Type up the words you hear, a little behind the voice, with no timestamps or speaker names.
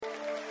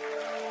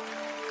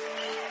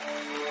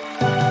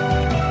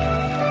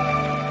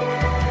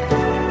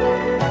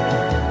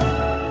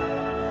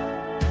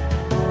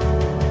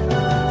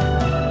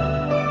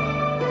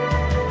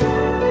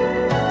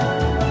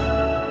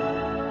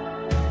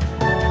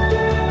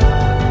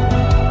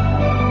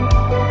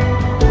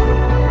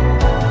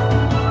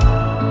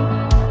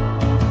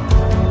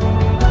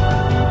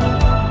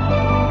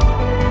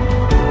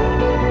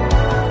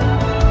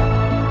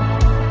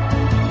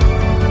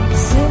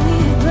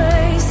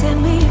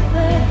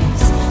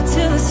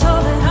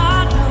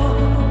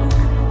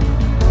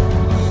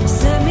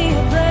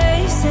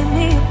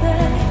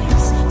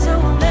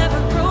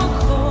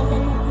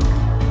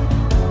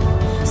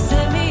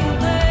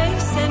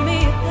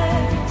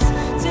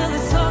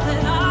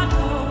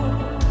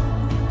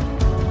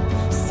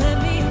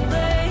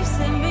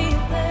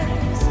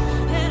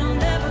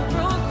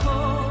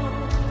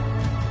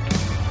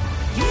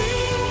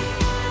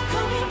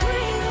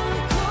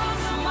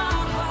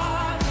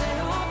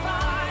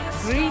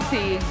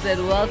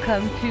and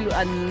welcome to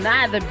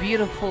another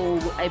beautiful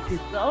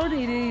episode.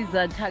 It is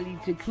Tali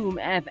Takum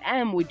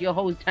FM with your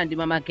host Tandi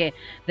Mamake,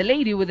 the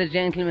lady with the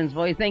gentleman's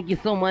voice. Thank you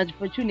so much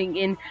for tuning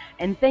in,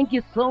 and thank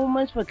you so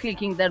much for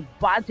clicking that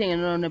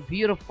button on a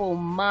beautiful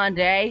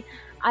Monday.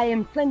 I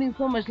am sending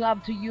so much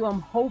love to you.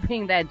 I'm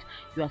hoping that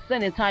you are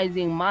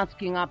sanitizing,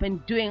 masking up,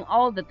 and doing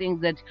all the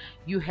things that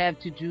you have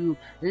to do.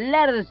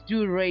 Let us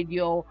do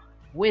radio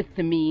with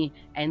me,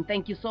 and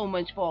thank you so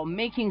much for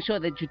making sure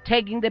that you're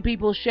tagging the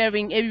people,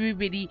 sharing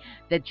everybody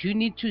that you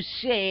need to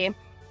share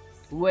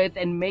with,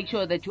 and make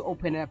sure that you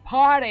open a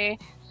party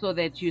so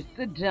that you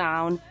sit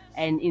down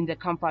and in the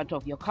comfort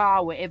of your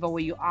car, wherever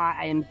where you are.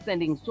 I am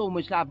sending so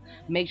much love.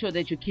 Make sure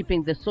that you're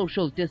keeping the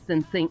social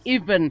distancing,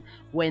 even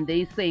when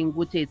they saying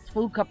Wuti it's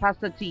full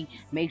capacity.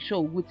 Make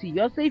sure Wuti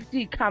your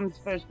safety comes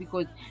first,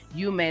 because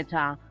you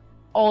matter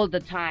all the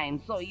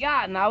time. So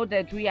yeah, now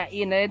that we are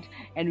in it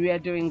and we are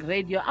doing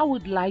radio, I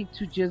would like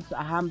to just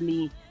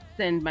humbly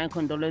send my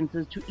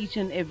condolences to each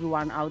and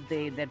everyone out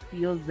there that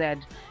feels that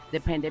the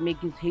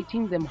pandemic is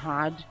hitting them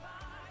hard.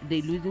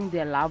 They're losing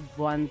their loved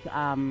ones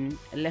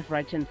left,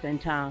 right, and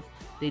center.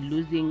 They're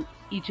losing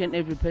each and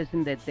every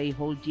person that they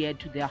hold dear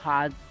to their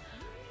hearts.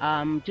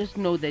 Just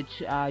know that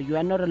you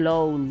are not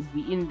alone.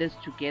 We're in this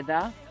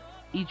together,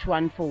 each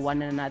one for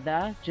one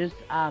another. Just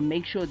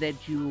make sure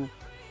that you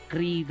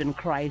grieve in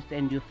Christ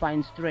and you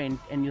find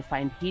strength and you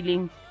find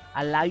healing.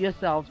 Allow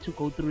yourself to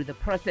go through the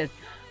process.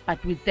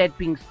 But with that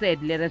being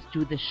said, let us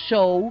do the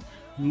show.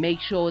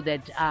 Make sure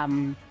that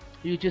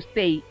you just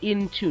stay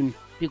in tune,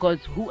 because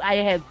who I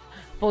have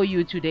for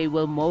you today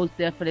will most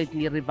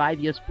definitely revive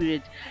your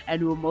spirit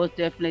and will most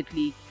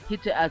definitely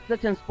hit a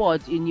certain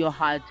spot in your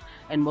heart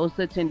and most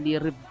certainly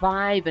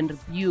revive and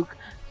rebuke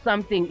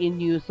something in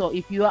you. So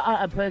if you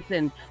are a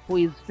person who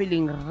is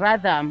feeling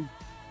rather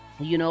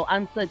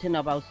uncertain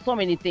about so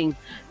many things,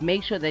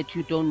 make sure that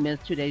you don't miss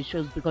today's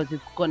shows, because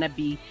it's gonna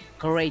be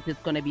great.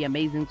 It's gonna be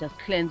amazing. Just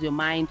cleanse your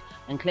mind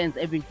and cleanse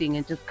everything,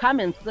 and just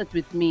come and sit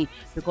with me,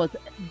 because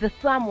the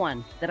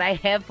someone that I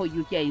have for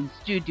you here in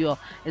studio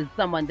is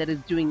someone that is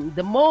doing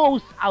the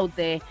most out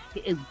there.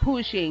 He is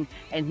pushing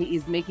and he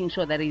is making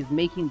sure that he's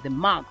making the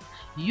marks.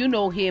 You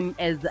know him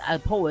as a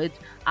poet,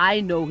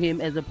 I know him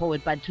as a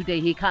poet, but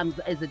today he comes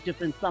as a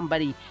different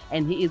somebody,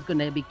 and he is going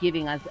to be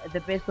giving us the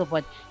best of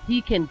what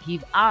he can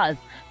give us.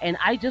 And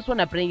I just want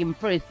to bring him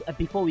first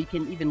before we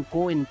can even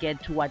go and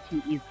get to what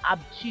he is up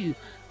to.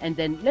 And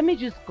then let me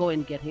just go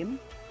and get him,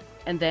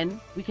 and then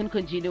we can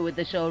continue with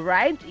the show,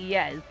 right?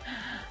 Yes.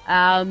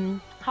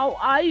 How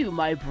are you,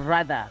 my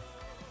brother?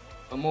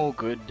 I'm all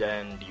good,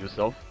 and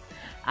yourself?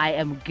 I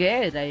am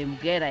good.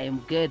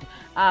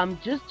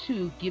 Just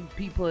to give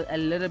people a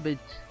little bit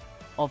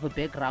of a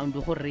background,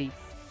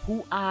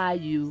 who are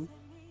you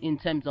in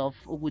terms of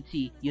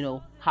Uguti,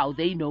 how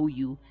they know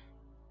you?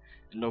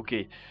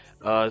 Okay,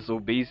 so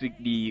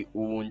basically,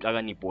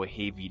 Untaganipo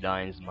Heavy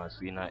Lines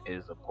Masina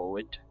is a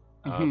poet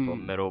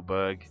from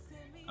Middleburg.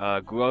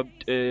 Grew up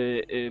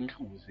in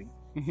Mhluzi,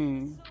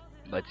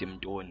 but in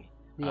Mtoni.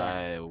 Yeah.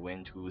 I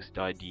went to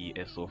study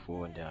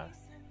SO4 and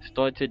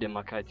started in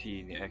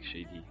Makatini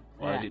actually.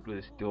 While it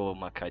was still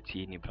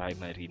Makatini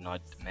primary, not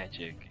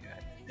magic,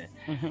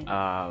 you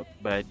understand?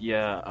 But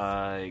yeah,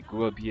 I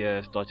grew up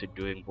here, started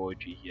doing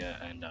poetry here,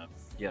 and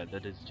yeah,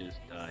 that is just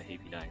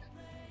Heavy Lines.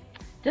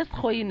 Just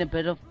throw in a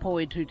bit of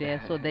poetry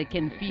there so they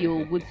can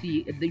feel what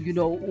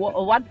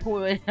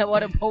poet,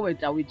 what a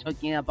poet are we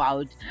talking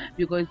about,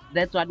 because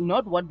that's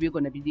not what we're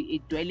going to be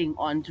dwelling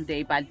on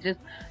today, but just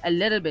a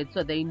little bit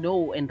so they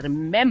know and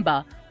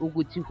remember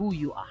Uguti who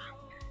you are.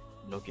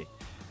 Okay.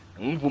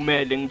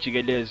 Ngivumele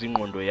ngijikeleze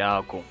ingqondo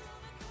yakho,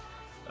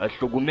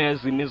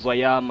 ahlukumeza imizwa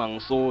yami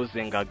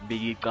angisoze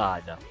ngakubika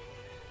icala.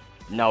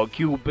 Now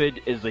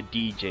Cupid is a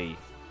DJ.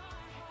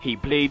 He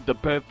played the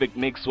perfect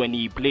mix when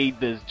he played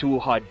those two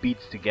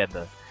heartbeats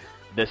together.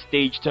 The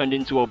stage turned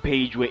into a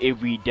page where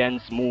every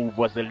dance move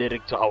was a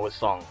lyric to our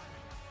song.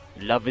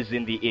 Love is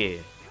in the air.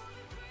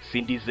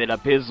 Sindizela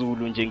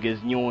phezulu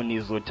njengezinyoni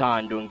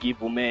zothando,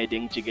 ngivumele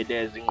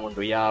ngijikeleze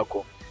ingqondo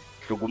yakho.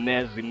 Oh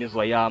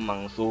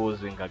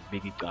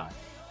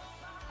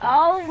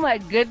my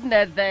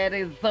goodness, that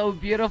is so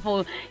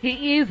beautiful.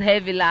 He is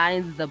Heavy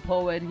Lines, the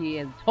poet. He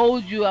has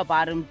told you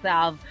about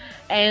himself.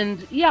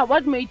 And yeah,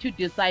 what made you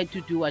decide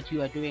to do what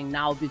you are doing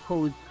now?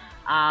 Because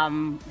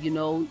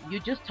you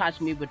just touched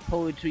me with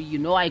poetry.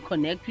 I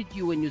connect with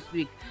you when you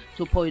speak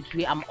to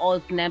poetry. I'm all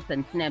snaps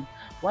and snaps.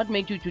 What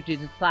made you to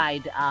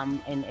decide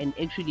and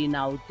actually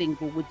now think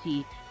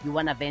Uguti you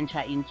want to venture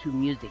into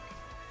music?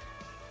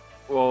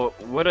 Well,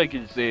 what I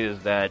can say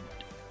is that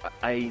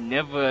I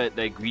never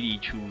really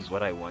choose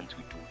what I want to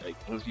do. Like,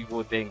 most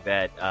people think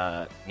that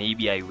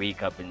maybe I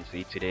wake up and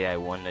say today I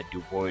want to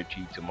do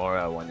poetry,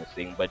 tomorrow I want to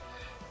sing, but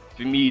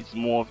for me it's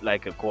more of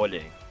like a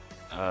calling.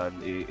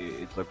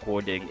 It's a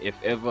calling. If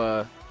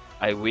ever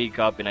I wake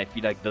up and I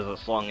feel like there's a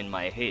song in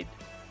my head,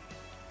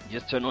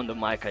 just turn on the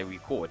mic, I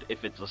record.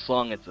 If it's a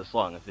song, it's a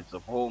song. If it's a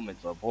poem,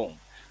 it's a poem.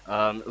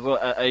 So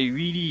I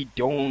really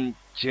don't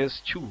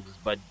just choose,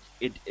 but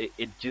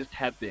it just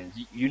happens.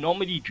 You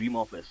normally dream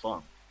of a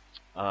song,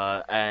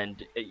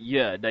 And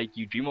yeah, like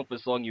you dream of a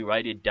song, you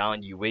write it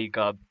down, you wake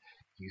up,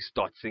 you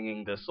start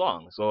singing the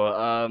song.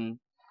 So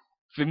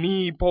for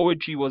me,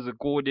 poetry was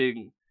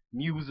according,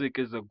 music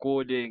is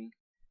according,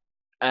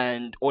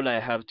 and all I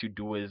have to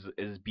do is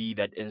be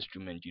that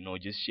instrument,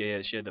 just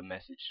share the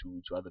message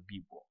to other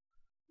people.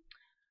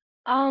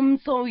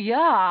 So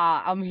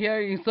yeah, I'm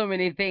hearing so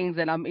many things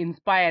and I'm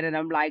inspired and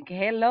I'm like,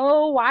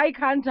 hello, why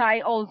can't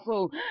I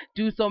also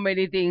do so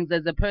many things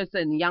as a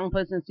person, young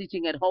person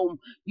sitting at home?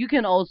 You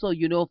can also,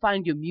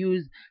 find your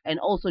muse and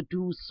also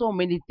do so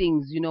many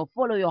things,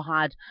 follow your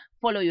heart,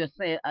 follow your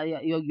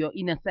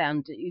inner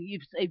sound.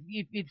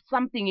 If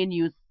something in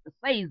you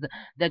says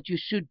that you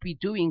should be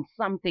doing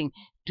something,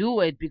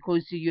 do it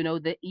because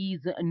there is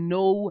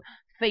no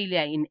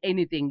failure in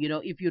anything.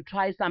 If you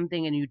try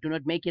something and you do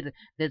not make it,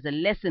 there's a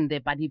lesson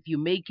there, but if you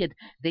make it,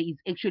 there is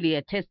actually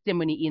a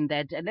testimony in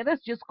that. And let us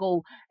just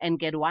go and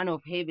get one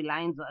of Heavy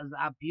Lines as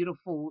our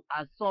beautiful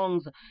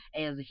songs,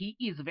 as he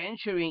is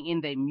venturing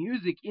in the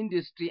music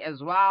industry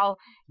as well.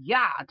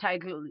 Yeah,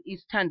 title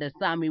is Tanda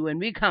Sami. When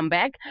we come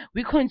back,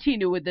 we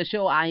continue with the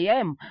show. I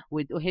am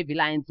with Heavy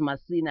Lines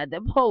Masina,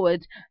 the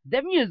poet,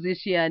 the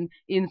musician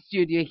in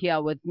studio here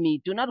with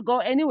me. Do not go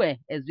anywhere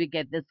as we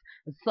get this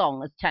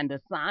song, Tanda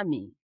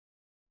Sami.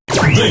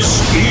 This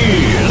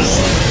is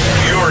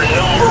your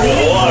number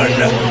one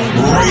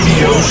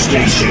radio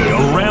station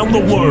around the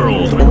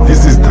world.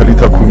 This is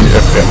Talita Kumi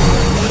FM.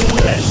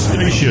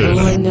 Station.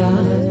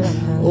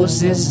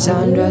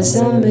 Usistandwa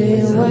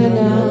sami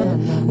wena,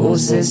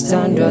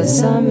 usistandwa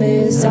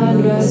sami,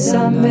 standwa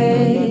sami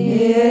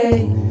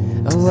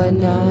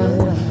wena,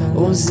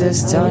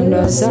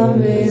 usistandwa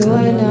sami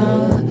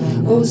wena,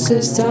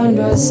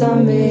 usistandwa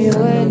sami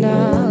wena,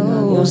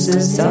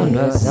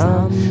 usistandwa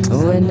sami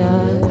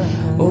wena,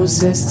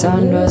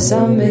 usistandwa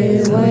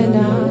sami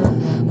wena,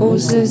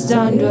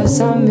 usistandwa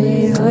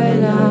sami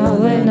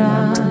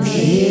wena.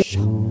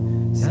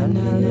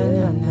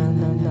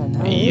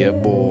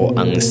 Yebo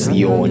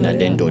angisiyona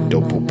le ndoda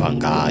ophupha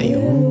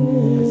ngayo,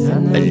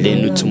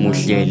 lena uthi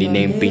umuhleli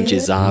nempintshi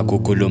zakho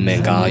ukhulume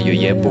ngayo.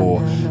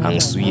 Yebo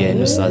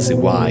angisuyena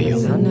usaziwayo,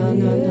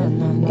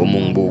 uma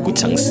ngibuka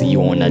ukuthi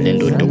angisiyona le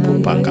ndoda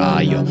ophupha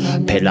ngayo.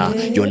 Phela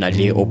yona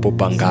le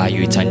ophupha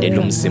ngayo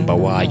ithandela umzimba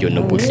wayo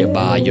nobuhle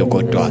bayo,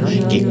 kodwa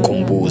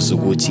ngikukhumbuza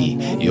ukuthi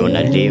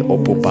yona le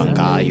ophupha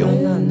ngayo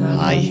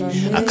hayi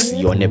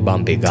akusiyona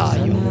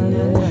ebambekayo.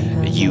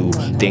 You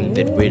think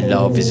that real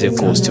love is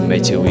equals to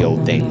material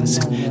things.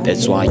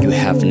 That's why you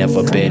have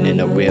never been in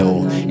a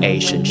real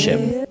relationship.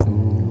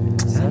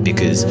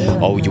 Because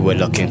all you were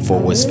looking for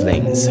was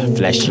flings,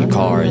 flashy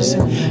cars,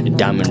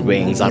 diamond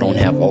rings. I don't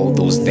have all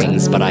those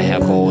things, but I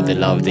have all the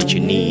love that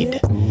you need.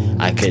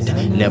 I could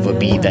never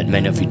be that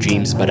man of your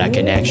dreams, but I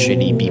can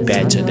actually be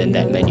better than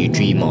that man you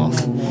dream of.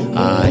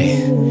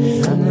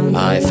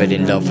 I fell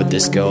in love with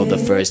this girl the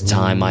first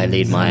time I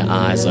laid my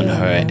eyes on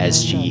her.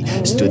 As she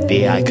stood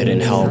there, I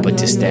couldn't help but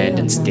to stand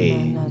and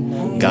stare.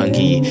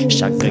 Gangi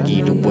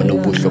shaqekile ubona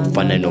ubuhle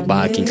obufana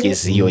nobakhe,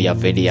 inhliziyo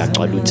yavele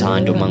yagcwala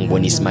uthando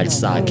mangibona isimali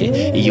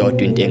sakhe.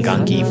 Iyodwa into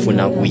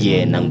engangiyifuna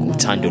kuyena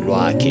nguthando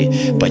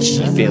lwakhe, but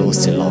she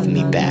fails to love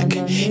me back.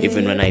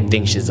 Even when I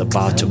think she's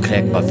about to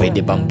crack,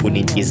 bavele bamphula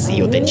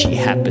inhliziyo, then she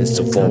happens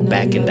to fall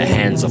back in the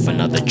hands of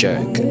another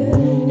jerk.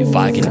 If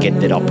I can get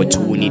that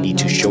opportunity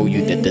to show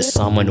you that there's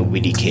someone who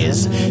really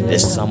cares,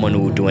 there's someone who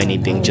will do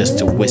anything just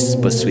to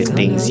whisper sweet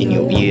things in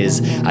your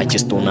ears, I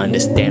just don't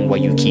understand why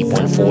you keep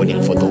on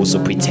falling for those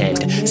who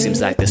pretend. Seems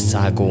like the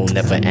saga will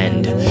never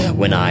end.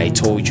 When I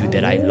told you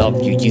that I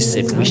loved you, you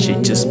said we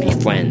should just be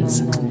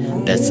friends.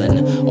 That's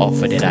an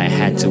offer that I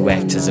had to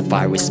act as if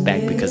I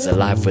respect, because a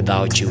life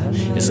without you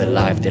is a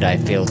life that I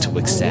fail to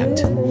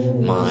accept.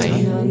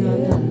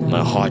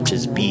 My heart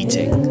is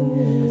beating.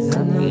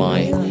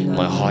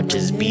 My heart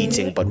is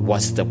beating, but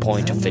what's the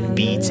point of it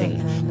beating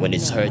when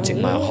it's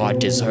hurting? My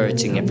heart is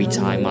hurting every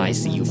time I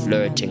see you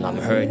flirting. I'm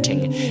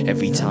hurting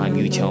every time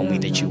you tell me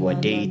that you are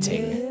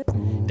dating.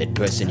 That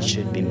person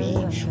should be me.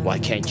 Why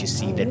can't you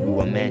see that we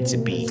were meant to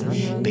be?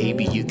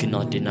 Baby, you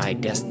cannot deny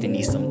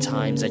destiny.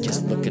 Sometimes I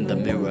just look in the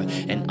mirror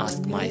and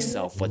ask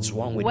myself, what's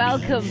wrong with me?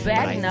 Welcome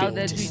back. But I Now fail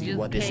that to we see just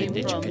what is came it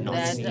that you from cannot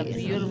that see a in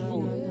me.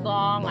 beautiful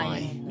song, My-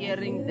 I'm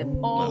hearing the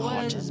My heart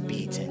poet, is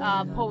beating.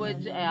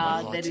 poet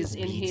heart that is is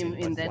in beating, him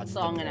in but that what's the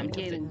song, and I'm point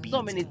of it hearing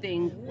so many beating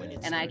things, when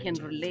it's and I can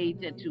hurting? relate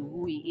it to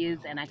who he is,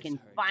 and I heart can is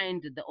hurting.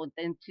 find the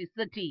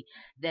authenticity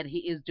that he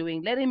is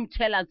doing. Let him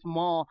tell us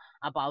more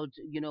about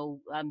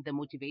the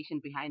motivation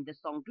behind the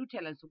song. Do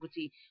tell us,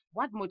 Sukuti,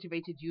 what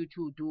motivated you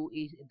to do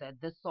is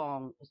the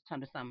song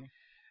Standasam?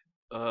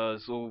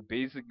 So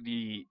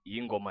basically,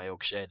 ingoma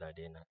yokushela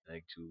lena,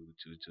 like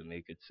to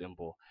make it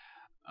simple.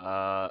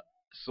 Uh,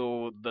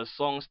 so the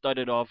song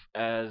started off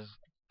as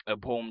a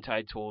poem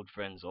titled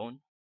 "Friend Zone,"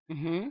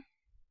 Mm-hmm.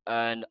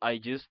 and I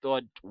just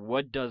thought,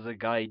 what does a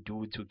guy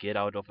do to get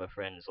out of a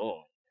friend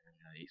zone?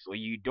 So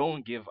you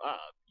don't give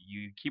up.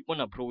 You keep on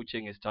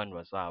approaching his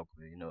Tanwa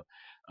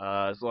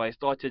Sakwe. So I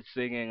started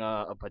singing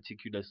a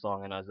particular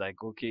song, and I was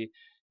like, okay,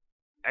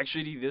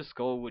 actually this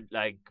girl would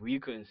like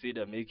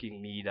reconsider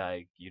making me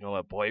like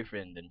a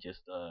boyfriend than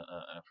just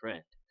a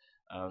friend.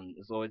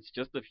 So it's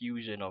just a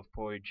fusion of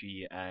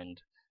poetry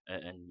and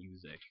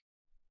music.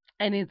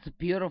 And it's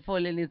beautiful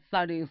and it's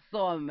sounding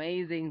so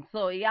amazing.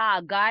 So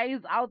yeah, guys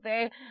out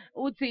there,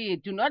 Uti,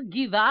 do not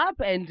give up.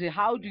 And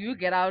how do you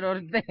get out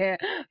of the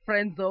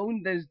friend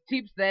zone? There's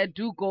tips there.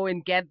 Do go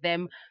and get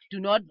them. Do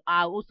not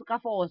usuka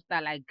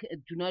foster, like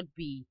do not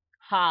be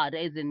hard,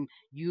 as in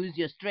use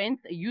your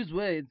strength, use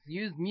words,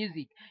 use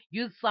music,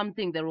 use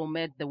something that will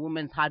melt the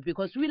woman's heart,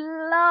 because we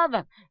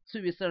love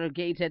to be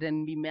surrogated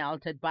and be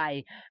melted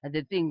by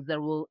the things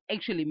that will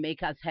actually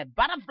make us have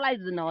butterflies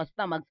in our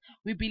stomachs.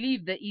 We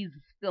believe there is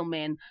still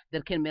men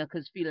that can make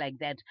us feel like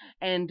that.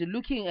 And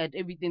looking at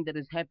everything that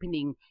is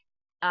happening,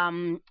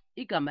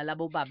 igama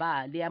labo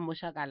baba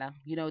liyamoshakala,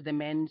 the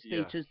man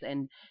Yeah. status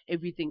and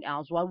everything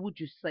else. What would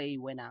you say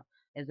when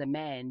as a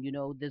man,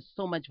 there's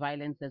so much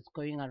violence that's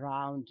going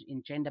around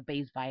in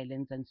gender-based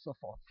violence and so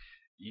forth.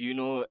 You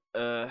know,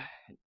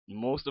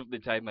 most of the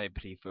time I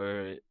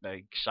prefer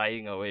like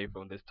shying away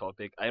from this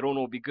topic. I don't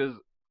know because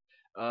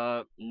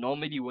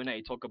normally when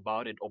I talk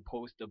about it or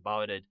post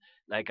about it,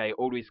 like I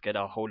always get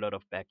a whole lot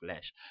of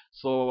backlash.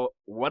 So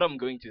what I'm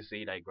going to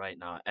say like right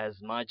now,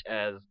 as much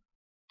as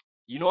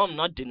I'm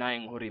not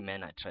denying Hori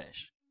men are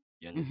trash.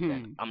 You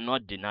understand? Mhm. I'm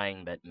not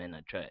denying that men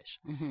are trash.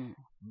 Mhm.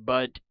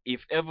 But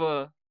if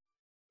ever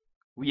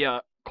we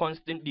are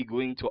constantly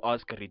going to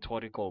ask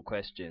rhetorical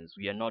questions,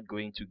 we are not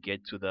going to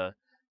get to the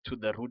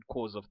root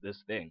cause of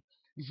this thing.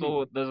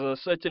 So Mhm. there's a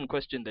certain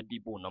question that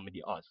people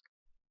normally ask: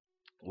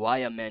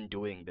 why are men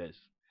doing this?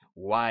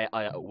 Why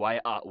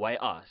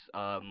us?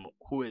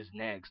 Who is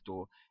next?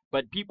 Or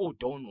but people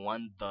don't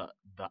want the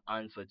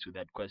answer to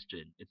that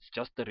question. It's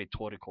just a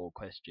rhetorical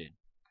question.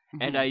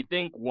 And Mhm. I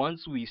think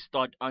once we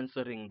start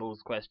answering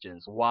those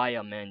questions, why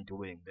are men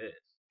doing this?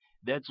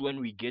 That's when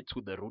we get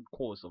to the root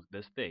cause of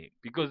this thing.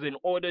 Because in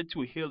order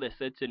to heal a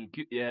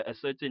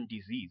certain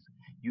disease,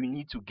 you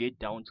need to get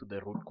down to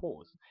the root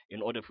cause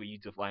in order for you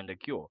to find a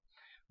cure.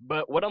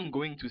 But what I'm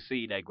going to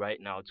say, like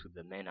right now, to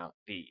the men out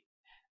there,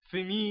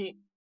 for me,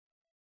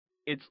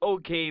 it's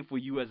okay for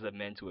you as a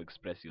man to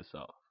express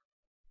yourself.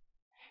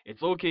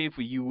 It's okay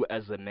for you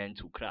as a man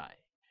to cry.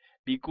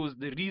 Because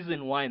the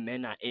reason why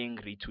men are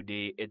angry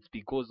today, it's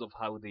because of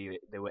how they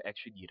were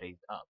actually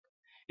raised up.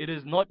 It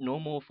is not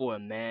normal for a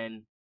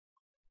man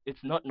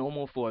it's not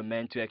normal for a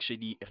man to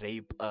actually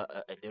rape a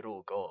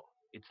little girl.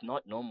 It's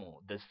not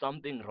normal. There's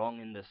something wrong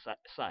in the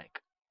psyche.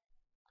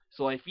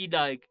 So I feel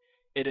like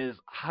it is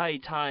high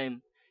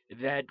time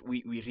that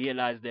we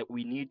realize that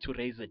we need to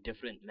raise a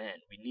different man.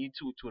 We need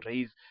to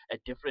raise a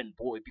different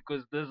boy,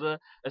 because there's a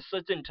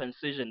certain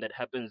transition that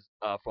happens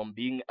from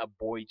being a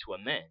boy to a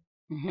man.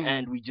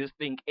 And Mhm. we just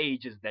think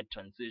age is that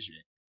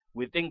transition.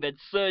 We think that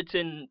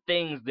certain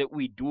things that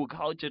we do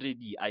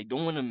culturally, I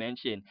don't want to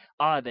mention,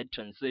 are that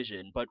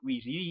transition, but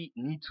we really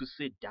need to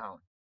sit down.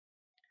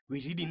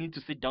 We really need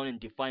to sit down and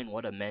define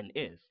what a man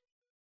is.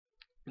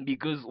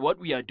 Because what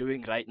we are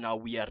doing right now,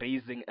 we are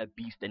raising a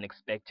beast and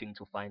expecting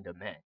to find a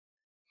man.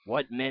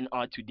 What men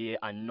are today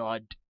are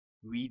not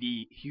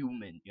really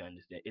human, you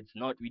understand? It's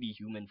not really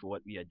human for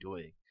what we are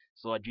doing.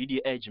 So I'd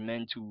really urge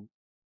men to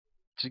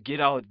get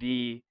out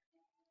there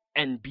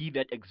and be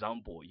that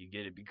example. You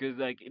get it? Because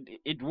like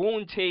it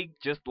won't take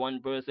just one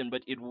person,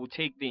 but it will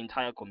take the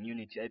entire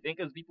community. I think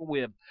as people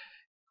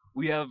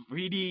we have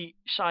really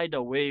shied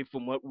away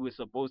from what we were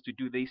supposed to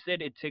do. They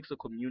said it takes a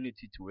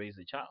community to raise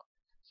a child.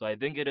 So I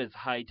think it is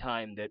high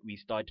time that we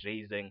start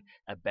raising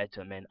a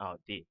better man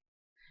out there.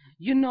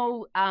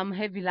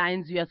 Heavy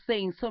Lines, you are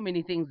saying so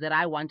many things that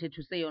I wanted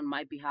to say on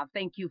my behalf.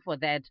 Thank you for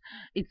that.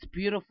 It's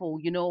beautiful.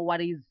 What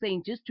he's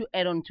saying, just to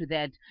add on to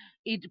that,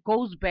 it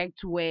goes back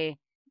to where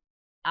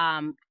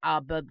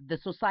but the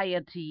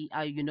society,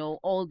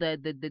 all the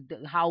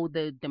how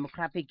the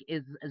demographic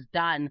is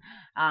done,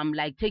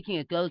 like taking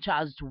a girl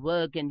child to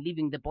work and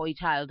leaving the boy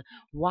child.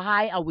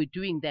 Why are we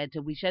doing that?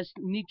 We just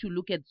need to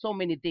look at so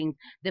many things.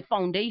 The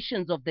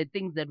foundations of the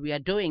things that we are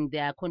doing, they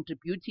are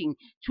contributing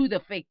to the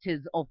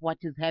factors of what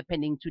is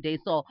happening today.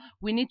 So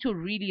we need to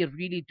really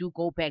really do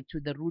go back to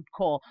the root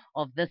core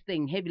of this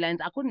thing. Heavy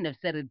Lines, I couldn't have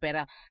said it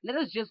better. Let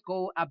us just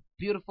go a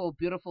beautiful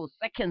beautiful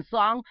second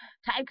song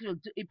titled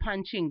A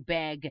Punching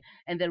Bag.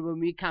 And then when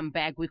we come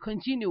back, we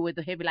continue with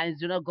the Heavy Lines.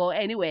 Do not go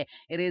anywhere.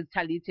 It is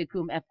Talita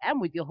Kum FM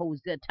with your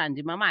host,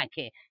 Tandi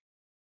Mamake.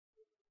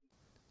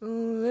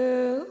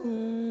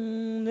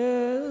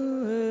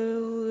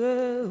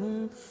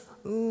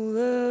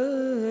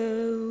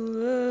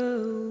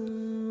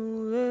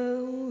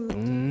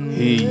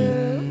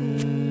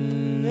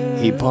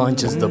 He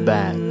punches the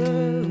bag.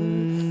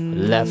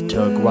 Left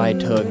hook,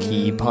 right hook,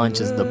 he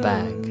punches the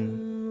bag.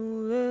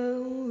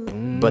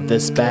 But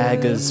this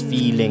bag is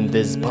feeling,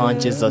 these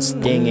punches are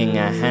stinging,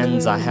 our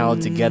hands are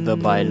held together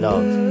by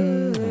love.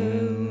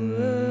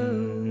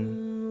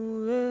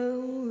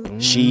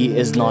 She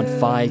is not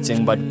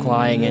fighting but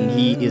crying, and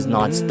he is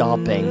not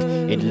stopping.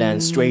 It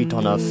lands straight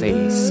on her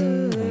face.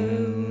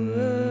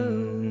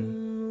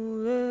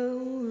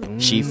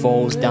 She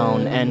falls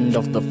down, end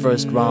of the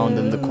first round,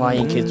 and the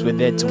crying kids were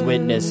there to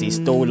witness. He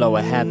stole our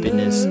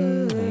happiness,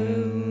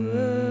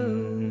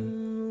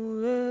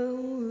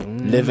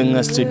 leaving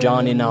us to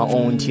drown in our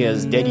own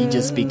tears. Daddy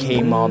just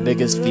became our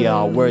biggest fear,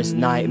 our worst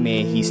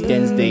nightmare. He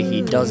stands there,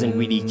 he doesn't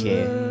really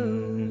care,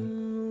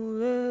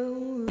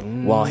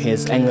 while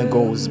his anger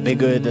goes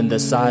bigger than the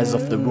size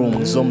of the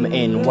room. Zoom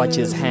in, watch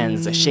his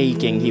hands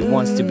shaking. He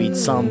wants to beat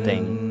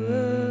something,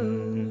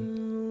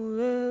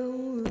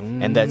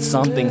 and that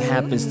something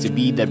happens to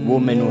be that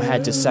woman who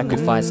had to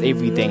sacrifice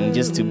everything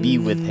just to be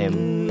with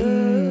him.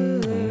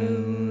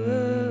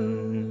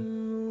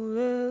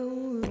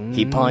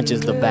 He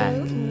punches the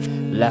bag,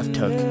 left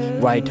hook,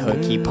 right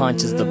hook. He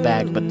punches the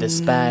bag, but the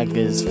spag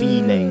is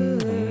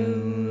feeling.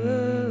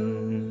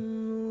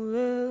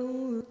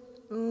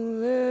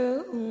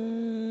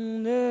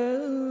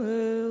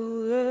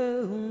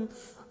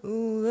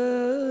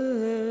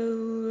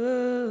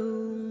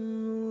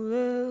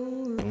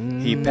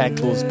 He packed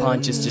those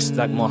punches just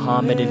like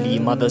Muhammad Ali.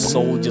 Mother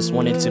soul just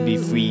wanted to be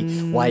free.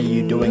 Why are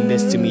you doing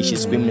this to me? She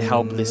screamed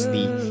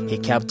helplessly. He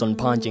kept on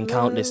punching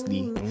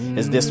countlessly.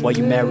 Is this why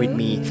you married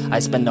me? I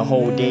spent the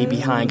whole day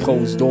behind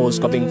closed doors,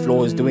 scrubbing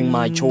floors, doing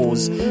my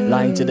chores,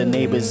 lying to the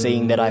neighbors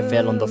saying that I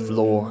fell on the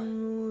floor.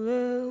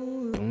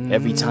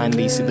 Every time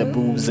they see the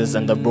bruises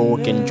and the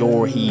broken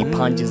jaw, he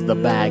punches the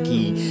bag.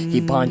 He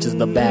punches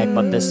the bag,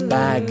 but this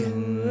bag.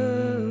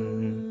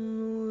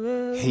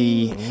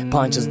 He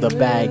punches the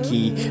bag,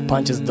 he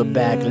punches the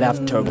bag,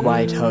 left hook,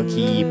 right hook.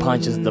 He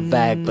punches the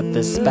bag, but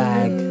this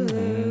bag.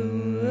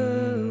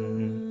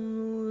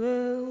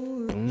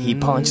 He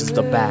punches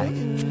the bag,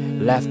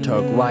 left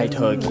hook, right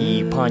hook.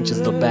 He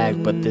punches the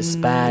bag, but this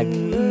bag.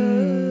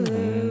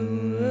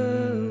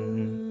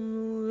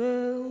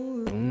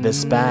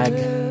 This bag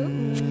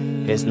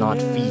is not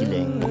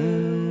feeling.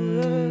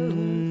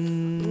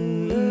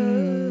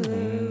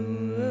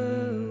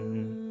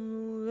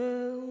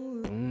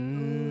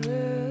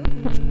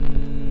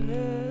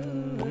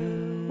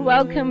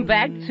 Welcome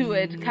back to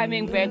it.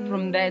 Coming back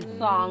from that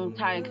song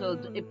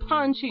titled A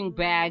Punching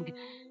Bag.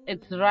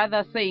 It's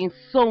rather saying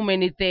so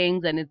many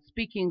things and it's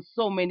speaking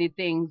so many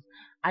things.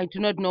 I do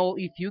not know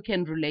if you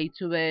can relate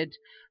to it.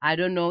 I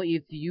don't know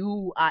if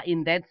you are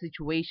in that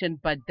situation,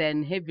 but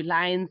then Heavy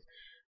Lines,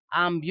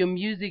 your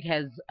music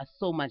has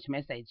so much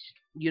message.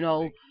 You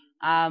know,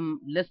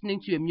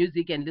 listening to your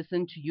music and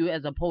listening to you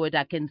as a poet,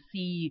 I can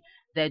see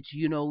that,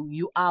 you know,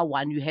 you are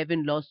one. You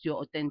haven't lost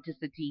your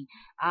authenticity.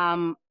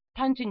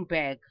 Punching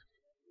Bag.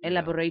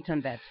 Elaborate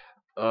on that.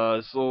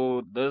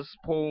 So this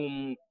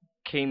poem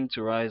came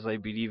to rise, I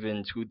believe,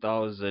 in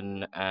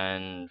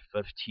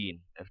 2015,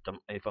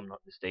 if I'm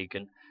not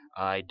mistaken.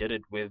 I did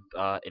it with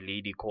a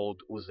lady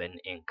called Uzen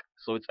Inc.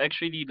 So it's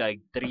actually like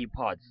three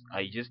parts.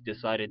 I just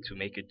decided to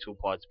make it two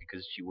parts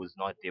because she was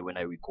not there when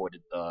I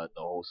recorded the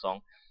whole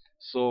song.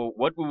 So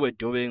what we were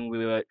doing,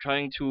 we were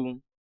trying to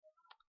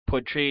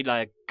portray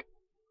like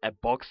a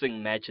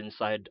boxing match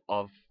inside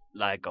of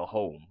like a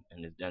home,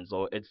 and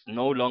so it's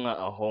no longer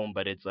a home,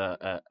 but it's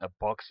a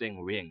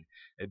boxing ring.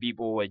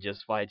 People were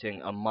just fighting.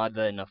 A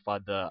mother and a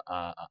father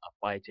are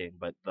fighting,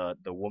 but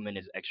the woman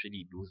is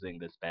actually losing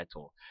this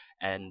battle,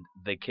 and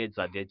the kids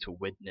are there to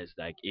witness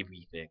like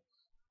everything.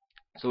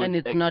 So And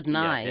it's not yeah,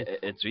 nice.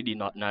 it's really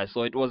not nice.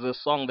 So it was a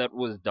song that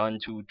was done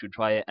to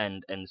try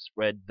and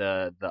spread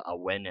the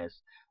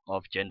awareness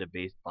of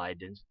gender-based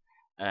violence.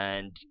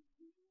 And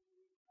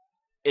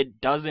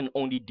it doesn't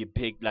only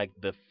depict like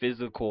the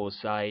physical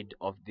side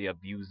of the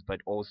abuse,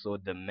 but also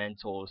the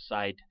mental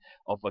side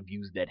of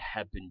abuse that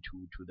happened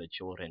to the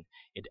children.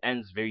 It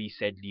ends very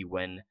sadly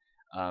when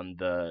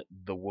the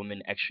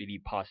woman actually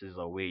passes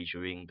away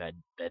during that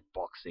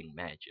boxing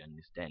match. You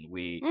understand?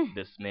 Where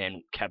this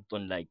man kept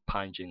on like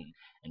punching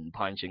and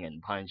punching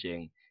and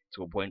punching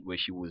to a point where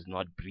she was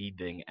not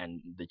breathing,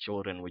 and the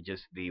children were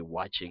just there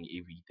watching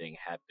everything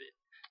happen.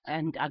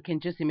 And I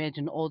can just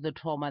imagine all the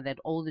trauma that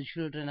all the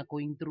children are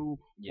going through,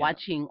 Yeah.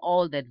 watching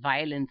all that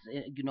violence,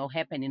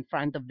 happen in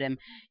front of them.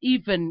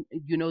 Even,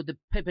 the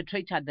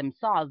perpetrator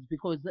themselves,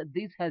 because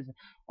this has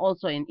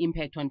also an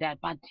impact on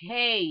that. But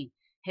hey,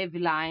 Heavy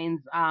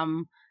Lines,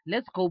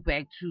 let's go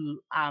back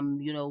to,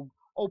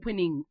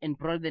 opening and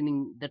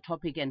broadening the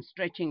topic and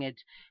stretching it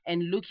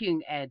and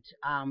looking at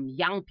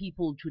young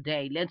people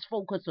today. Let's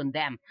focus on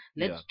them.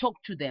 Let's Yeah.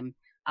 talk to them.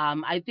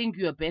 I think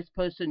you're a best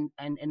person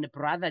and a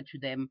brother to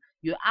them.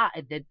 You are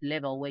at that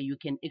level where you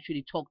can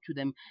actually talk to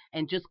them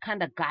and just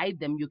kind of guide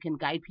them. You can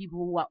guide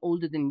people who are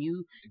older than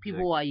you,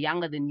 people who are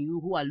younger than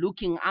you, who are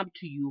looking up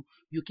to you.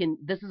 You can.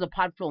 This is a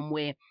platform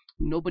where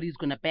nobody's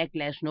gonna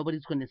backlash,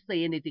 nobody's gonna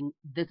say anything.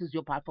 This is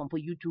your platform for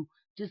you to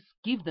just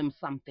give them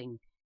something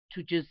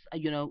to just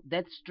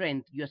that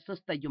strength. Your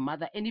sister, your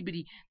mother,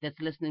 anybody that's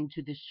listening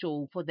to this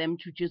show, for them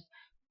to just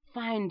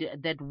find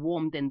that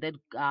warmth and that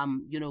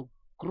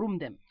groom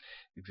them.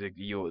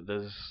 Exactly. Yo,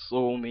 there's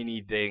so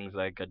many things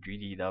I could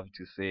really love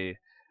to say.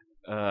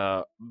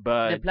 The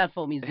But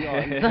platform is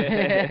yours.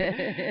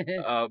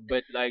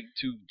 but like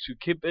to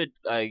keep it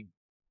like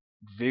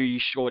very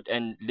short,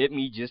 and let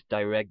me just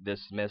direct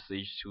this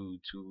message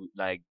to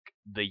like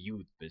the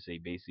youth per se.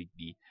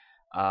 Basically,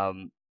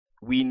 um,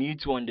 we need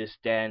to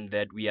understand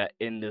that we are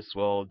in this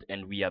world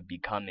and we are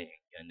becoming.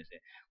 You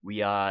understand?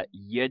 We are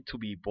yet to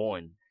be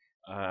born.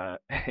 Uh,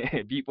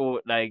 People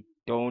like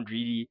don't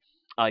really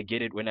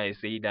get it when I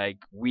say like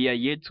we are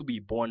yet to be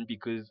born,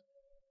 because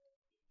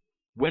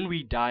when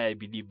we die, I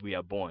believe we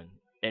are born,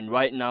 and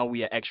right now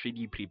we are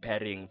actually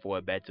preparing for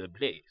a better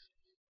place.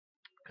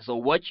 So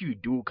what you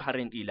do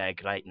currently,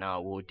 like right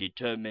now, will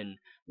determine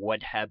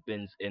what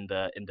happens in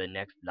the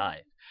next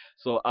life.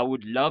 So I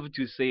would love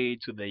to say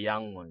to the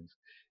young ones,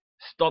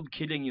 stop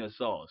killing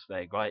yourselves,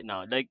 like right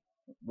now. Like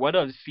what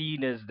I've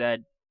seen is that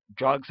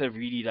drugs have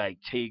really like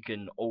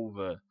taken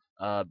over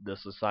the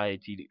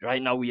society.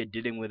 Right now we are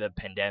dealing with a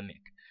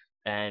pandemic,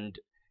 and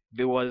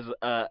there was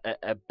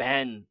a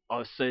ban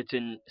of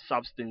certain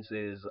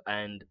substances,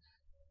 and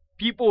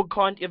people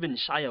can't even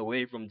shy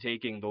away from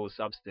taking those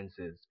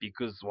substances,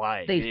 because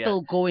why? They They are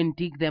still go and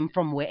dig them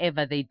from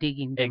wherever they're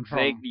digging them from.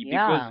 exactly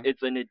because Yeah.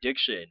 it's an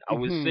addiction. I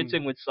was Hmm.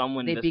 sitting with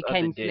someone They this other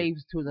became day.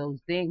 slaves to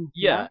those things.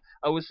 Yeah. Yeah,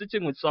 I was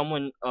sitting with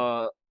someone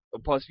the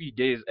past few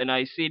days, and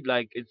I said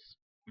like it's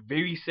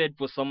very sad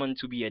for someone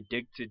to be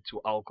addicted to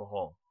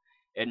alcohol,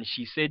 and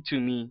she said to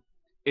me,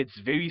 it's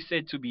very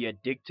sad to be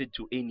addicted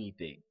to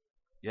anything.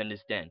 You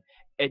understand?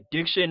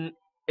 Addiction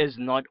is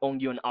not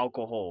only on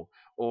alcohol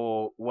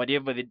or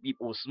whatever that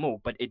people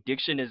smoke, but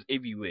addiction is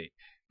everywhere.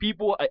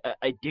 People are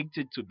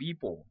addicted to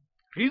people.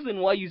 Reason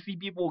why you see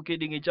people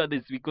killing each other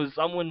is because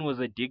someone was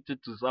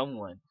addicted to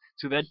someone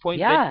to that point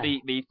that Yeah.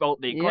 they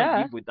felt they can't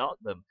Yeah. live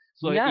without them.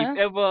 So if Yeah.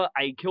 ever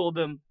I kill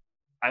them,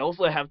 I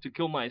also have to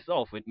kill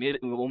myself. We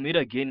will meet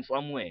again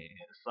somewhere,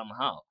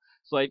 somehow.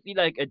 So I feel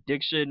like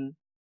addiction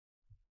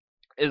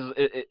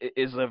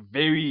is a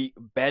very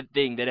bad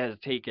thing that has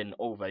taken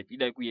over. I feel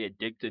like we're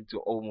addicted to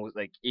almost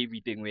like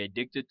everything. We're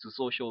addicted to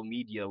social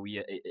media. We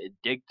are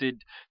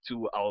addicted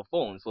to our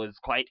phones. So it's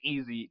quite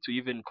easy to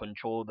even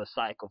control the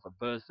psyche of a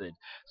person.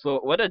 So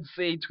what I'd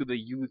say to the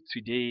youth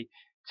today,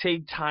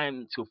 take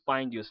time to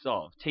find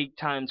yourself. Take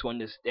time to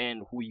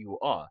understand who you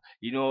are.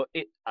 You know,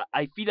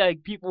 I feel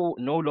like people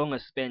no longer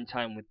spend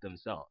time with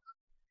themselves.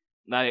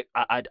 Like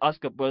I'd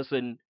ask a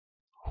person,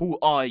 who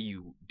are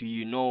you? Do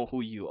you know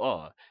who you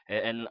are?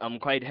 And I'm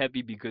quite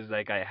happy because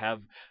like I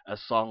have a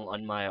song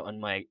on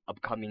my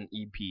upcoming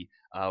EP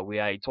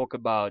where I talk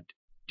about,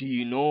 do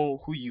you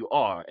know who you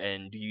are,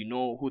 and do you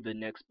know who the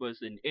next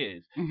person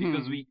is?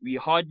 Because Hmm. we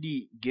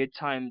hardly get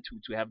time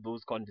to have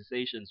those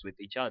conversations with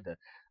each other.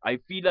 I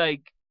feel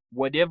like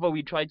whatever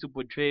we try to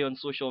portray on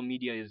social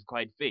media is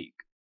quite fake.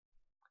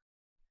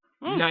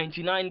 Mm.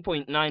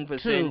 99.9%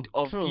 True.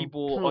 of True.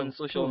 people on True.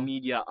 social True.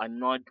 media are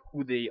not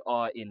who they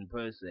are in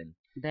person.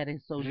 That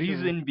is so true.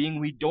 Reason being,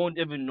 we don't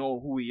even know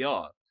who we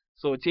are.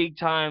 So take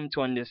time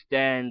to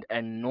understand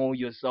and know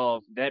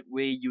yourself. That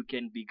way you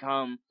can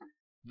become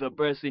the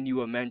person you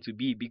were meant to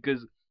be,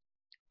 because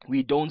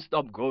we don't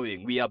stop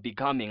growing. We are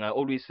becoming. I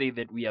always say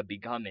that we are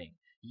becoming.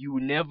 You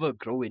never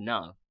grow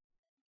enough.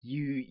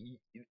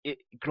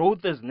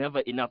 Growth is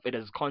never enough. It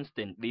is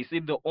constant. They say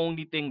the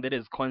only thing that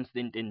is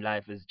constant in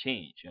life is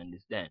change. You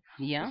understand?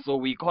 Yeah. So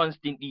we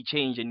constantly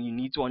change, and you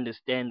need to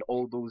understand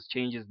all those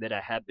changes that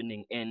are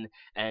happening in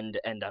and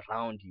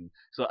around you.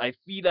 So I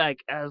feel like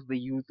as the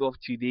youth of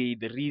today,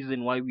 the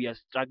reason why we are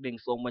struggling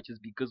so much is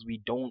because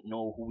we don't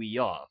know who we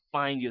are.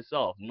 Find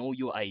yourself, know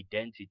your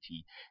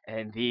identity,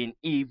 and then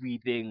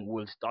everything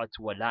will start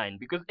to align,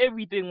 because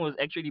everything was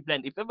actually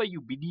planned. If ever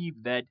you believe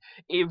that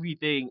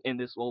everything in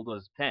this world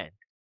was planned,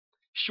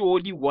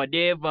 surely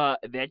whatever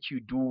that you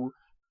do,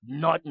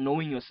 not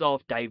knowing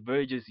yourself,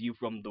 diverges you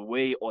from the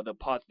way or the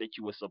path that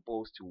you were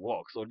supposed to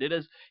walk. So let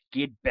us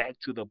get back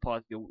to the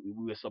path that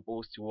we were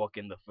supposed to walk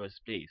in the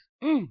first place.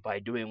 Mm. By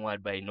doing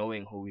what? By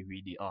knowing who we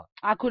really are.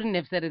 I couldn't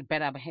have said it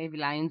better. Heavy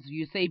lines.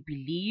 You say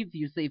believe,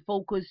 you say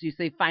focus, you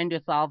say find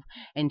yourself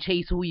and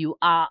chase who you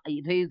are.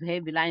 It is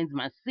Heavy Lines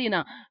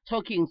Masina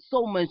talking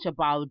so much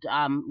about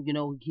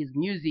his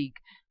music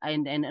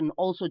and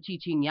also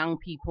teaching young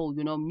people.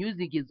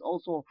 Music is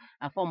also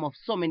a form of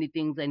so many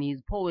things, and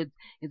his poets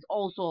is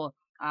also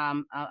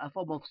a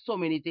form of so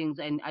many things.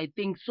 And I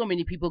think so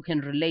many people can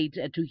relate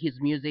to his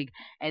music,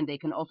 and they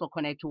can also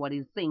connect to what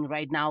he's saying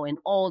right now, and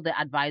all the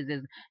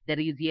advices that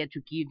he's here to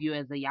give you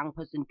as a young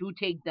person. Do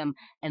take them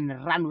and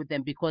run with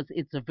them, because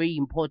it's very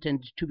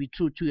important to be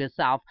true to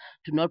yourself,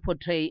 to not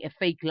portray a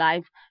fake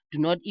life, do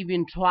not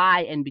even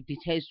try and be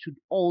detached to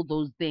all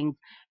those things,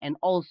 and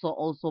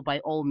also by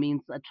all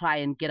means try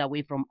and get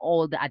away from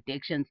all the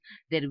addictions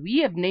that we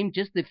have named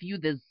just a few.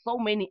 There's so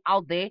many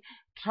out there.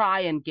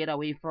 Try and get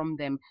away from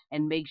them,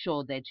 and make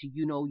sure that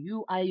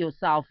you are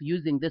yourself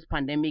using this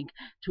pandemic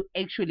to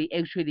actually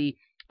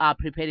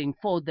preparing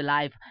for the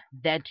life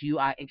that you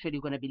are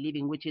actually going to be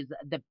living, which is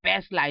the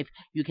best life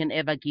you can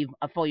ever give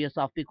for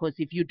yourself. Because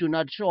if you do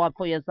not show up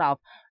for yourself,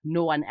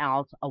 no one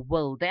else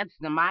will. That's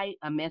my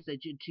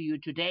message to you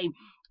today.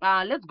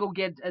 Let's go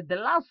get the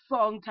last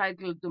song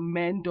titled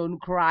 "Men Don't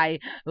Cry"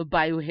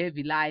 by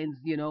Heavy Lines.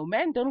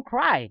 Men don't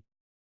cry.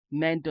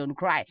 Men Don't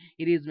Cry.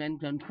 It is Men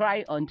Don't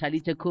Cry on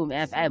Talita Kum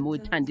FM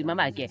with Tandi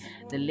Mamake,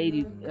 the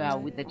lady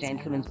with the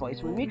gentleman's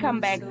voice. When we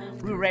come back,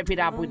 we'll wrap it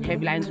up with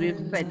headlines. We've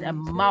said a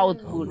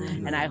mouthful,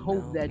 and I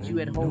hope that you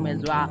at home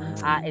as well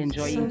are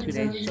enjoying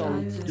today's show.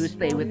 Do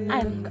stay with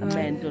us.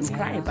 Men Don't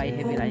Cry by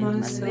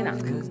Headlines Masina.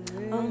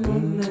 I'm a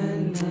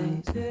man,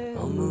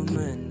 I'm a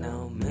man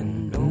now,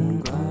 men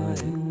don't cry.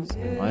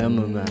 I am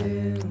a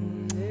man.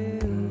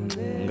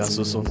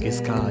 Ngaso sonke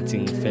isikhathi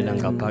ngifela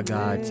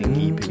ngaphakathi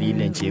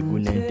ngiphilile nje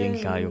kunento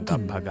enghlayo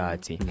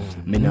ngaphakathi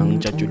mina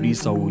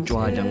ngijatshulisa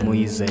utshwala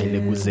ngimoyizele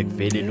kuze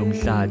kuvele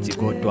lomhlathi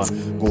kodwa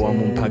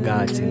ngowami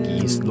umphakathi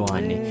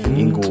ngiyisilwane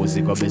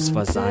ingozi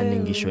kwabesifazane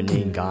ngisho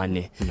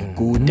nezingane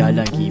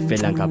kudala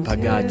ngifela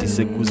ngaphakathi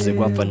sekuze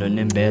kwafa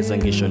nonembeza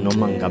ngisho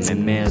noma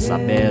ngamemeza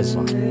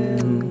bezwa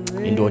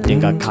indoda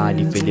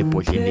engakhali ifele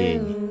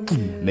ebhodleleni.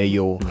 May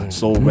your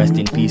soul rest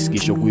in peace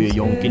ngisho kuyo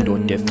yonke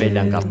indoda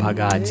efela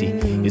ngaphakathi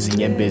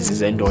izinyembezi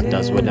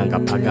zendoda ziwela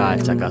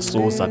ngaphakathi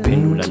akasoza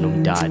phendula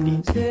nomdali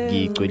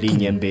ngicwele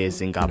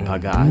inyembezi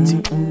ngaphakathi.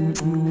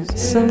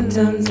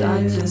 Sometimes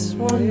I just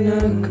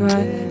wanna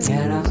cry,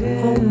 yet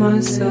I hold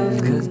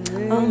myself cause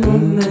I'm a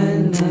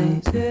man,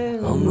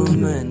 I'm a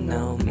man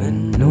now,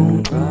 men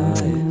don't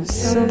cry.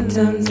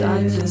 Sometimes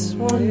I just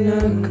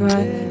wanna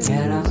cry,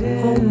 yet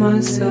I hold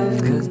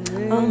myself cause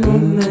I'm a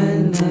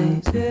man,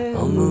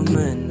 I'm a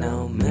man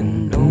now,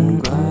 men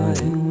don't cry.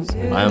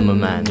 I am a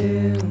man,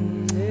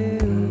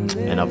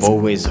 and I've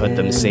always heard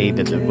them say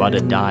that they'd rather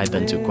die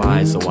than to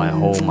cry, so I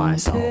hold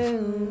myself.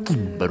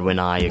 But when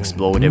I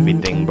explode,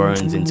 everything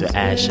burns into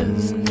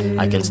ashes.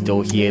 I can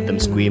still hear them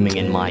screaming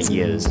in my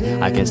ears.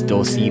 I can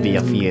still see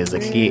their fears, a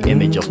clear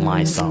image of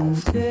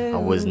myself. I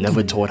was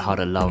never taught how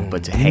to love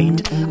but to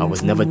hate. I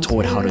was never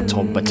taught how to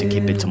talk but to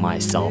keep it to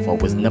myself. I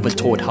was never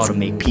taught how to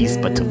make peace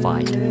but to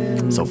fight.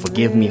 So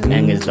forgive me if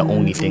anger is the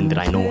only thing that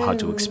I know how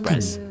to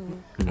express.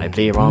 I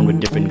play around with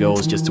different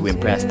girls just to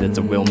impress. That's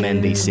a real man,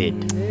 they said.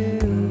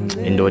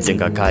 Indoda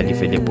engakhali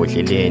ifele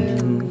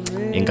ebhodleleni.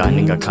 Ingane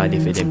engakhali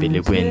ifele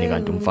empilekweni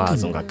kanti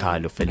umfazi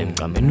ongakhali ufele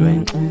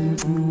emcamelweni.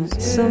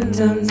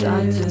 Sometimes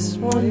I just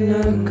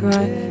wanna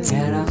cry,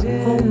 yet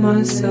I hold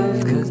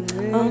myself cause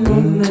I'm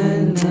a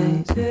man,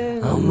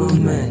 I'm a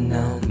man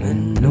now,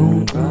 men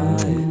don't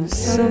cry.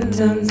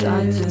 Sometimes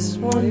I just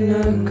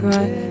wanna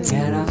cry,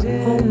 yet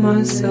I hold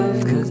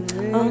myself cause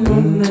I'm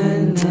a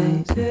man,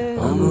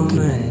 I'm a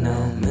man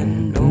now,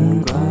 men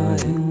don't cry.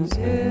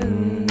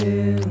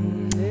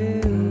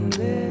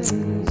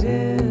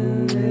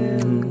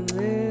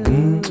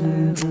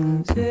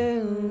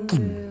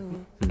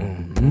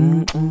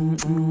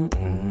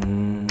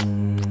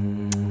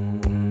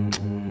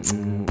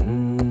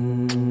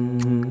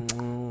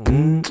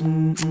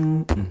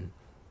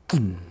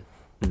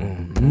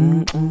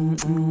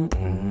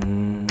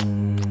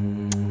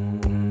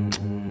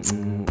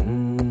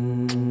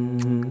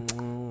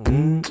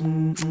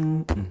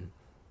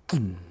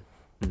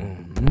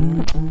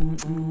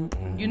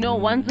 You know,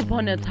 once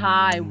upon a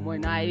time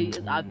when I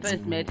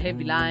first met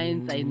Heavy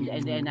Lines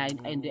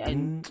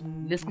and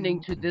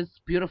listening to this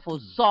beautiful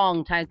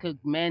song titled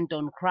 "Men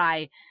Don't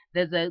Cry,"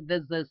 there's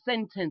a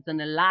sentence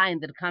and a line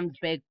that comes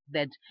back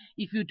that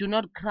if you do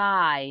not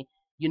cry,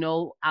 you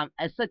know,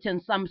 a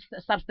certain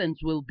substance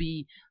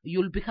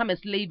you'll become a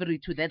slavery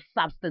to that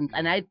substance.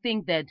 And I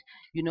think that,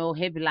 you know,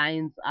 Heavy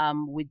Lines,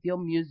 with your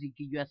music,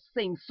 you are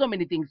saying so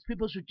many things.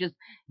 People should just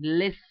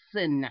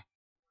listen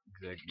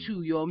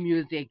to your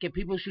music.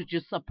 People should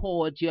just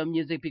support your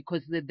music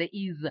because there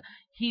is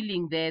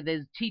healing there,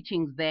 there's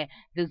teachings there,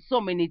 there's so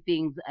many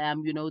things,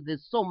 you know,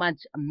 there's so much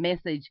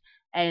message.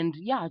 And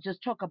yeah,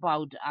 just talk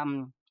about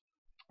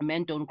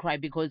men don't cry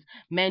because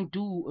men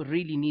do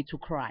really need to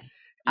cry.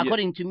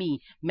 According to me,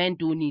 men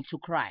do need to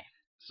cry.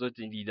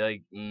 Certainly,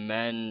 like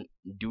men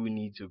do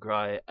need to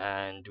cry,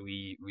 and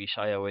we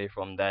shy away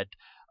from that.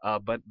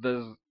 But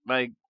there's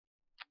like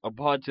a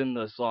part in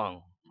the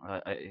song.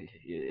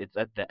 It's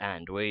at the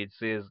end where it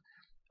says,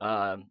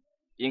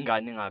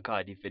 "Ingane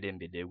ingakhali ifele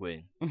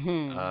embelekweni."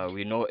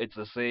 We know it's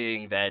a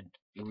saying that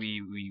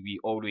we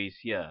always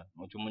hear.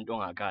 Ukuthi umuntu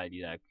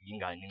ongakhali, like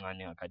ingane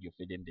ingakhali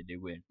ifele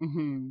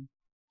embelekweni.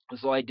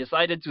 So I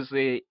decided to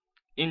say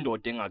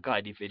indoda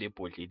engakhali ifele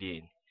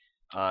ebhodleleni,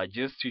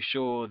 just to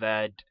show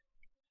that.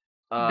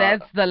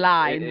 That's the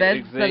line. That's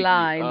exactly, the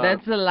line.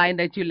 That's the line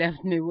that you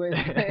left me with.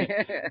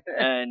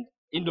 And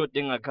indoda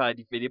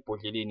engakhali ifele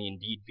ebhodleleni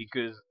indeed,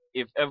 because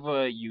if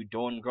ever you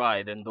don't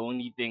cry, then the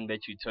only thing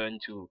that you turn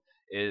to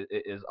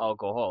is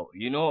alcohol.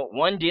 You know,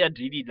 one day I'd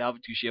really love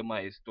to share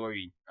my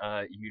story.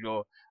 You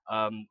know,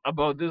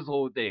 about this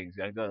whole thing.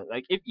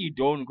 Like if you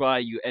don't cry,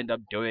 you end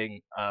up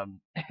doing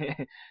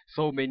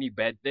so many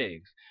bad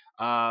things.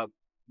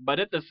 But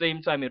at the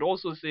same time, it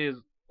also says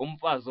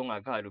umfazi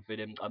ongakhali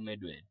ufele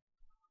emcamelweni.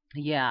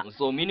 Yeah.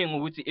 So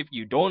meaning if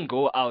you don't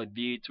go out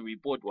there to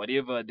report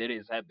whatever that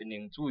is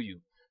happening to you,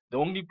 the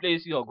only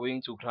place you are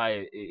going to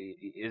cry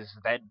is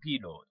that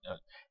pillow,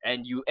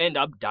 and you end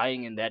up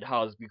dying in that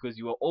house because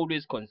you are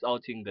always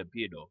consulting the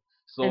pillow.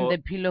 So and the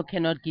pillow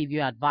cannot give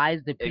you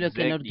advice. The pillow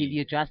cannot give exactly,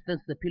 you justice.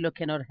 The pillow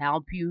cannot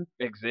help you.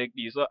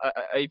 exactly. So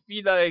I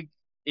feel like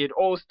it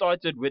all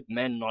started with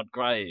men not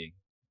crying.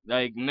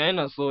 Like men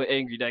are so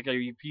angry. Like I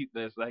repeat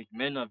this, like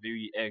men are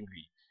very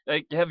angry.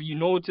 Like have you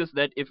noticed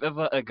that if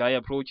ever a guy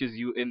approaches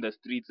you in the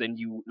streets and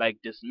you like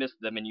dismiss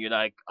them and you're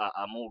like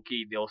I'm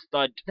okay, they'll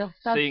start They'll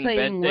start saying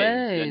bad saying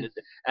things. You words.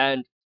 understand?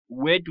 And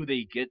where do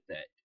they get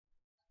that?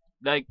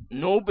 Like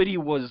nobody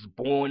was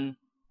born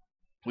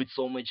with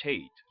so much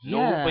hate. Yeah,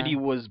 Nobody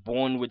was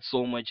born with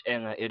so much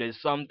anger. It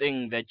is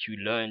something that you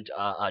learned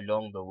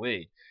along the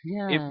way.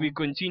 If yeah. we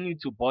continue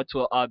to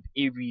bottle up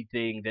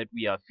everything that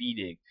we are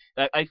feeling,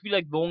 like I feel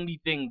like the only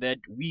thing that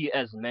we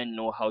as men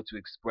know how to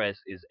express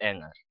is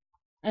anger.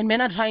 And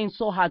men are trying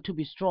so hard to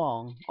be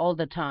strong all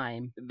the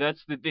time.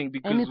 That's the thing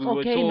And because it's we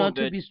were okay told not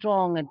to that be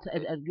strong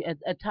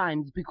at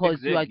times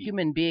because you are a exactly,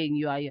 human being.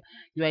 You are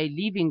a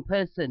living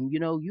person. You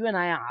know, you and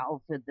I are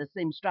of the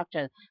same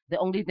structure. The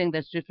only thing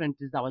that's different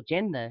is our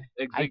gender,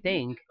 I exactly.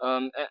 think.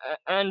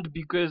 And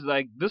because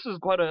like this is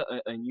quite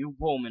a new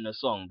poem in a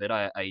song that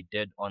I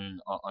did on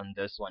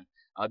this one.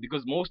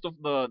 Because most of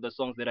the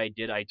songs that I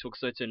did, I took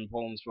certain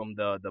poems from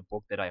the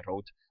book that I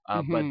wrote.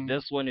 But Hmm.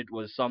 this one, it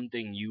was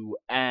something new,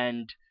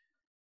 and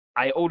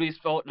I always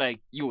felt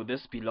like, yo,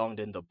 this belonged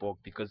in the book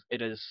because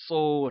it is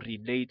so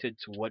related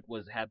to what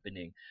was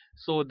happening.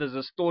 So there's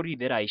a story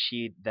that I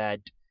shared that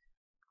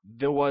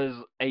there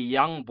was a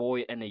young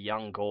boy and a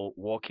young girl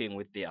walking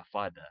with their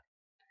father.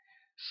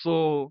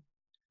 So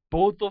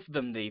both of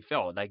them they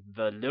fell, like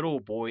the little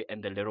boy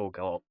and the little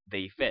girl,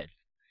 they fell.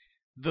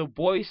 The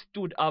boy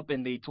stood up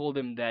and they told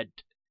him that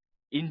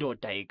Indo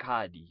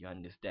Taikadi, you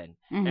understand?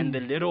 And the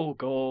Hmm. little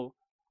girl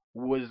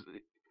was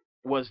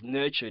was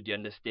nurtured, you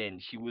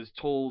understand? She was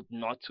told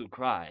not to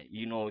cry.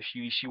 You know,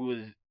 she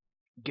was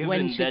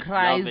When given she that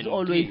love cries, and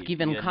always care,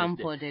 given you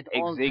understand? comfort at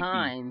all Exactly.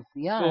 times.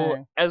 So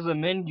Yeah. as a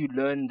man you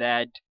learn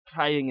that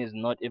crying is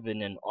not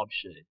even an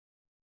option.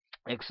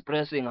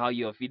 Expressing how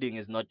you're feeling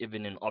is not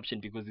even an option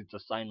because it's a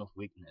sign of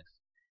weakness.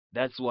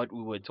 That's what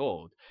we were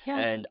told. Yeah.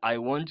 And I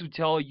want to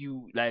tell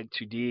you, like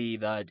today,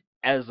 that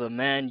as a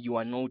man, you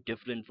are no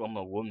different from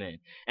a woman.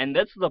 And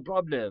that's the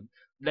problem.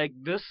 Like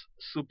this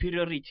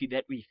superiority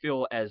that we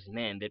feel as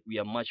men, that we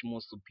are much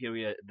more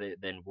superior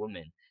than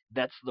women.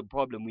 That's the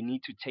problem. We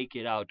need to take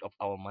it out of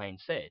our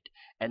mindset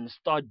and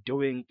start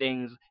doing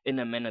things in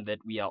a manner that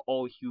we are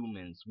all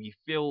humans. We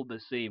feel the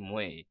same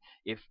way.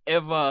 If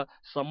ever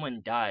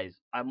someone dies,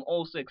 I'm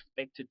also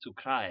expected to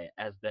cry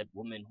as that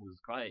woman who's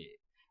crying.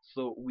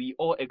 So we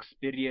all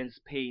experience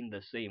pain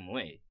the same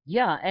way.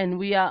 Yeah, and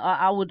we are.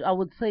 I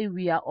would say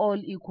we are all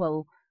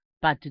equal,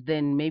 but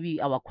then maybe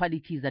our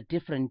qualities are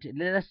different.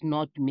 Let us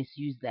not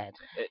misuse that.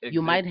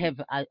 You might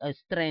Exactly. have a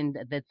strength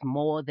that's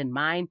more than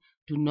mine.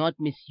 Do not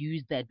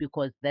misuse that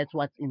because that's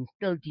what's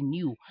instilled in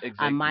you.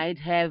 I Exactly. might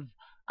have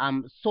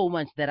so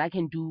much that I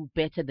can do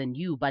better than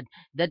you, but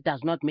that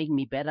does not make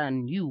me better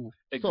than you.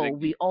 So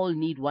we Exactly. all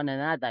need one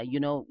another,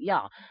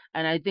 yeah.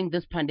 And I think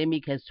this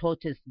pandemic has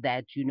taught us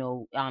that,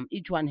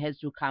 each one has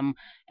to come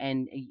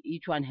and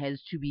each one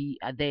has to be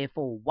there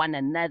for one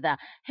another.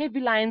 Heavy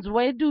Lines,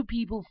 where do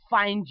people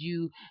find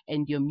you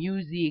and your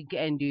music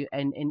and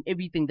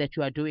everything that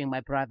you are doing,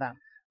 my brother?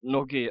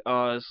 Okay,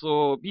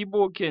 so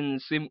people can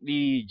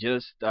simply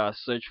just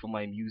search for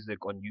my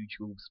music on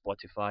YouTube,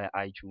 Spotify,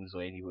 iTunes,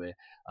 or anywhere.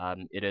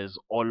 It is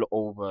all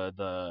over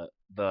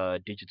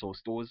the digital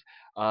stores.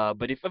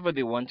 But if ever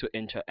they want to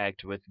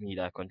interact with me,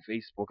 like on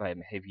Facebook, I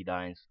am Heavy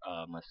Lines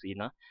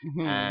Masina,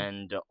 Hmm.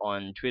 and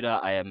on Twitter,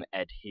 I am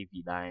at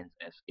Heavy Lines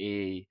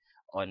SA.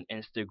 On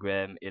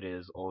Instagram, it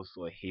is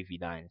also Heavy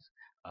Lines.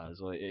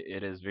 So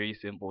it is very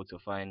simple to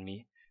find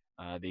me.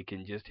 They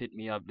can just hit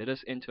me up. Let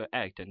us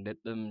interact and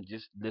let them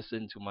just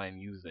listen to my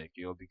music,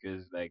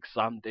 because like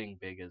something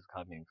big is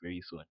coming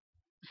very soon.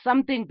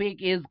 Something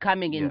big is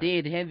coming Yeah.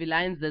 indeed. Heavy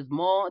Lines, there's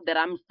more that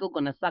I'm still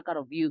gonna suck out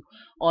of you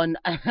on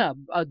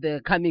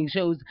the coming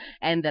shows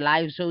and the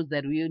live shows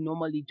that we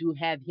normally do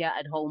have here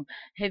at home.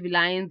 Heavy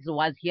Lines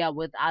was here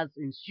with us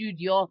in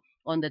studio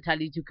on the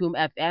Talitukum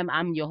FM.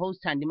 I'm your host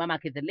Tandi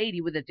Mamake, the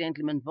lady with the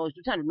gentleman voice.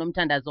 Uthando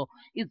nomthandazo,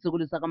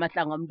 idzukulu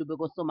sakamahlangu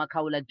amdubeko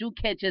somakhaula. Do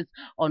catch us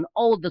on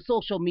all the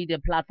social media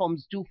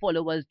platforms. Do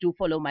follow us. Do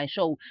follow my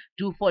show.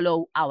 Do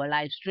follow our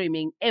live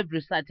streaming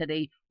every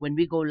Saturday when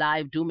we go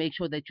live. Do make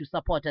sure that you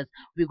support us.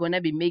 We're going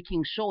to be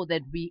making sure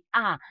that we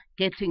are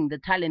getting the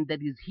talent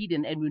that is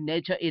hidden and we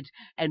nurture it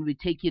and we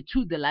take it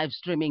to the live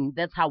streaming.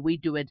 That's how we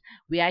do it.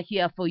 We are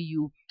here for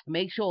you.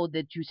 Make sure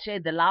that you share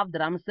the love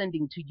that I'm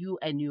sending to you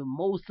and you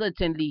most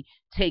certainly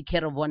take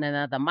care of one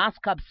another.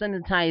 Mask up,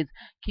 sanitize,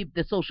 keep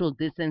the social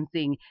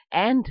distancing,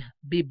 and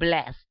be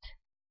blessed.